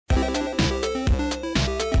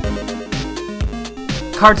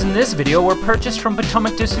cards in this video were purchased from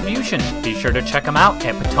Potomac Distribution. Be sure to check them out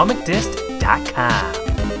at PotomacDist.com.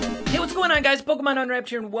 Hey, what's going on, guys? Pokemonunwrapped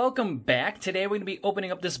here, and welcome back. Today we're going to be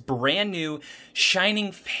opening up this brand new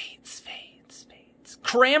Shining Fates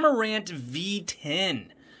Cramorant V10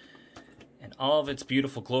 and all of its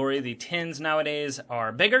beautiful glory. The tins nowadays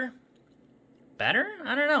are bigger, better?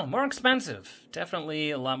 I don't know, more expensive.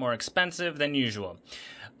 Definitely a lot more expensive than usual.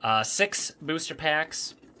 6 booster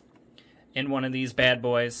packs in one of these bad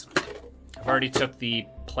boys. I've already took the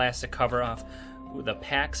plastic cover off. Ooh, the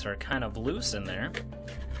packs are kind of loose in there.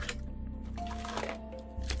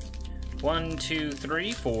 1, 2,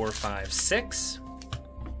 3, 4, 5, 6.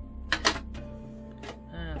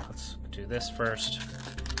 Let's do this first.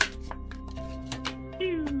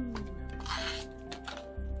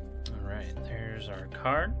 Alright, there's our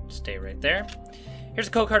card. Stay right there. Here's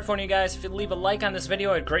a code card for you guys. If you leave a like on this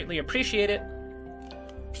video, I'd greatly appreciate it.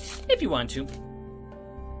 If you want to.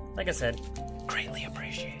 Like I said, greatly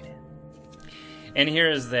appreciate it. And here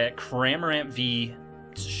is that Cramorant V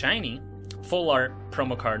Shiny Full Art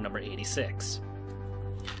promo card number 86.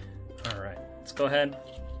 Alright, let's go ahead.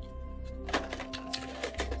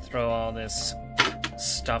 Throw all this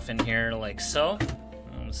stuff in here like so.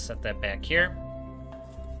 I'll set that back here.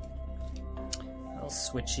 I'll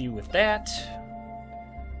switch you with that.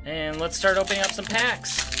 And let's start opening up some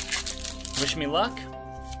packs. Wish me luck.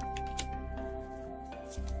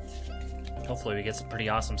 Hopefully we get some pretty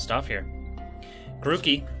awesome stuff here.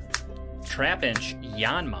 Grookey, Trapinch,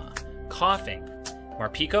 Yanma, Coughing,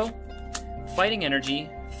 Morpeko, Fighting Energy,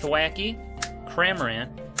 Thwackey, Cramorant,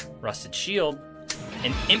 Rusted Shield,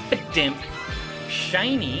 an Impidimp,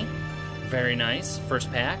 Shiny, very nice,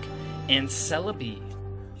 first pack, and Celebi,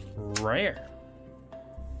 rare.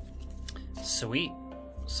 Sweet.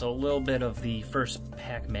 So a little bit of the first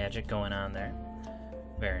pack magic going on there.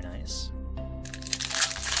 Very nice.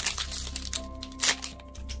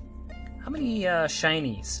 How many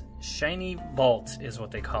shinies? Shiny Vault is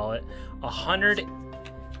what they call it.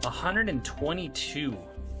 122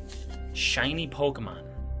 shiny Pokemon.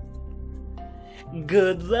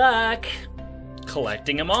 Good luck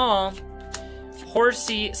collecting them all.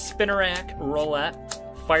 Horsey, Spinarak, Roulette,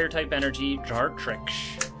 Fire-type Energy, Dartrix,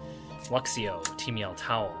 Luxio, Team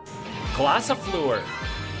Towel, Glossifleur,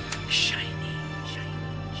 shiny.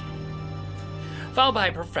 Followed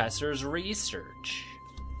by Professor's Research.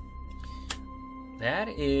 That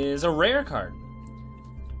is a rare card.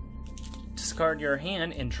 Discard your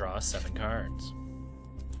hand and draw 7 cards.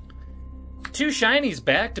 2 shinies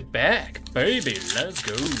back to back. Baby, let's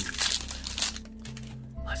go.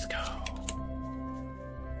 Let's go.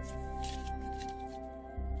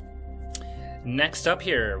 Next up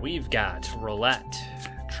here, we've got Roulette,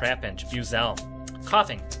 Trapinch, Buizel,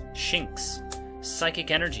 Coughing, Shinx,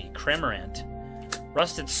 Psychic Energy, Cramorant,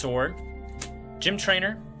 Rusted Sword, Gym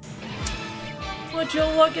Trainer. Would you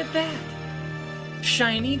look at that?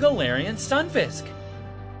 Shiny Galarian Stunfisk.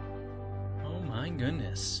 Oh my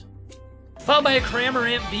goodness. Followed by a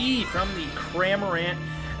Cramorant V from the Cramorant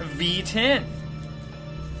V10.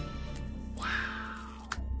 Wow.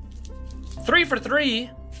 3 for 3.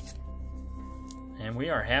 And we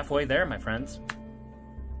are halfway there, my friends.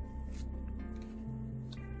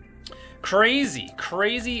 Crazy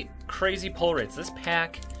pull rates. This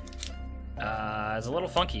pack is a little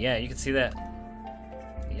funky. Yeah, you can see that.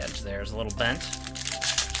 The edge there is a little bent.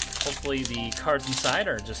 Hopefully the cards inside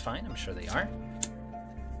are just fine. I'm sure they are.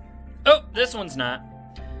 Oh, this one's not.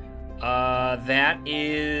 That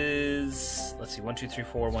is... Let's see. 1, 2, 3,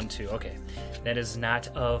 4, 1, 2. Okay. That is not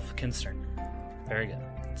of concern. Very good.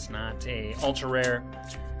 It's not a ultra rare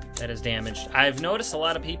that is damaged. I've noticed a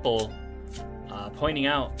lot of people pointing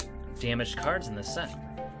out damaged cards in this set.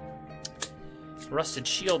 Rusted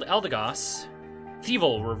Shield, Eldegoss,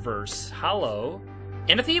 Thievul Reverse Hollow,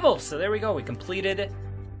 and a Thievul. So there we go. We completed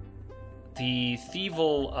the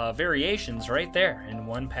Thievul variations right there in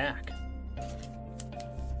one pack.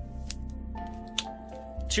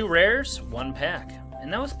 2 rares, 1 pack.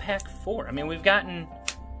 And that was pack 4. I mean, we've gotten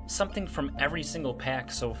something from every single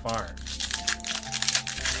pack so far.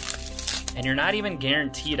 And you're not even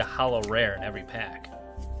guaranteed a holo rare in every pack.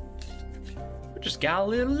 We just got a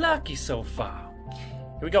little lucky so far.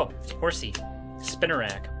 Here we go. Horsey,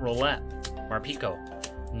 Spinarak, Roulette, Morpeko,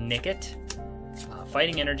 Nickit,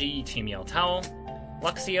 Fighting Energy, Team Towel,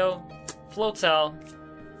 Luxio, Floatzel,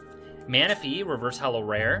 Manaphy, Reverse Holo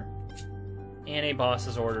Rare, and a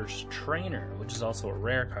Boss's Orders Trainer, which is also a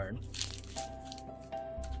rare card.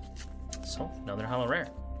 So, another Holo Rare.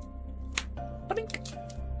 Ba-dink.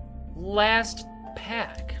 Last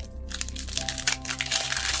pack.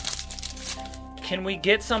 Can we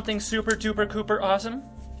get something super duper cooper awesome?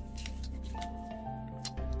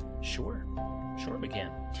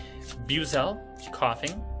 Buzel,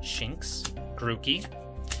 Coughing, Shinx, Grookey,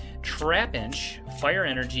 Trapinch, Fire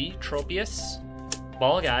Energy, Tropius,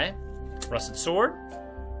 Ball Guy, Rusted Sword,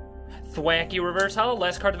 Thwacky Reverse Hollow.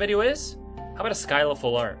 Last card of the video is, how about a Skyla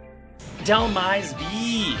Full Art? Delmise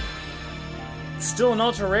V. Still an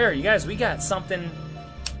ultra rare. You guys, we got something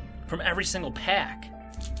from every single pack.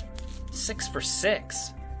 6 for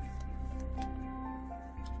 6.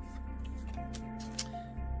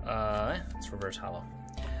 It's reverse hollow.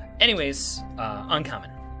 Anyways, uncommon.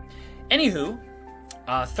 Anywho,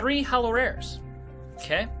 3 hollow rares.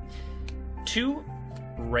 Okay? 2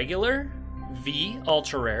 regular V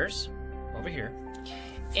ultra rares over here.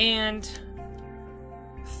 And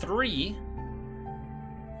 3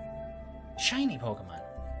 shiny Pokemon.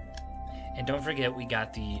 And don't forget, we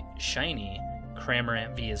got the shiny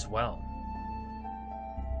Cramorant V as well.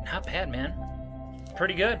 Not bad, man.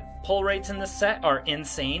 Pretty good. Pull rates in this set are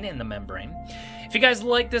insane in the membrane. If you guys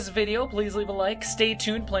like this video, please leave a like. Stay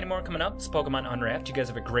tuned. Plenty more coming up. It's Pokemon Unwrapped. You guys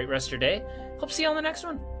have a great rest of your day. Hope to see you on the next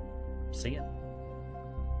one. See ya.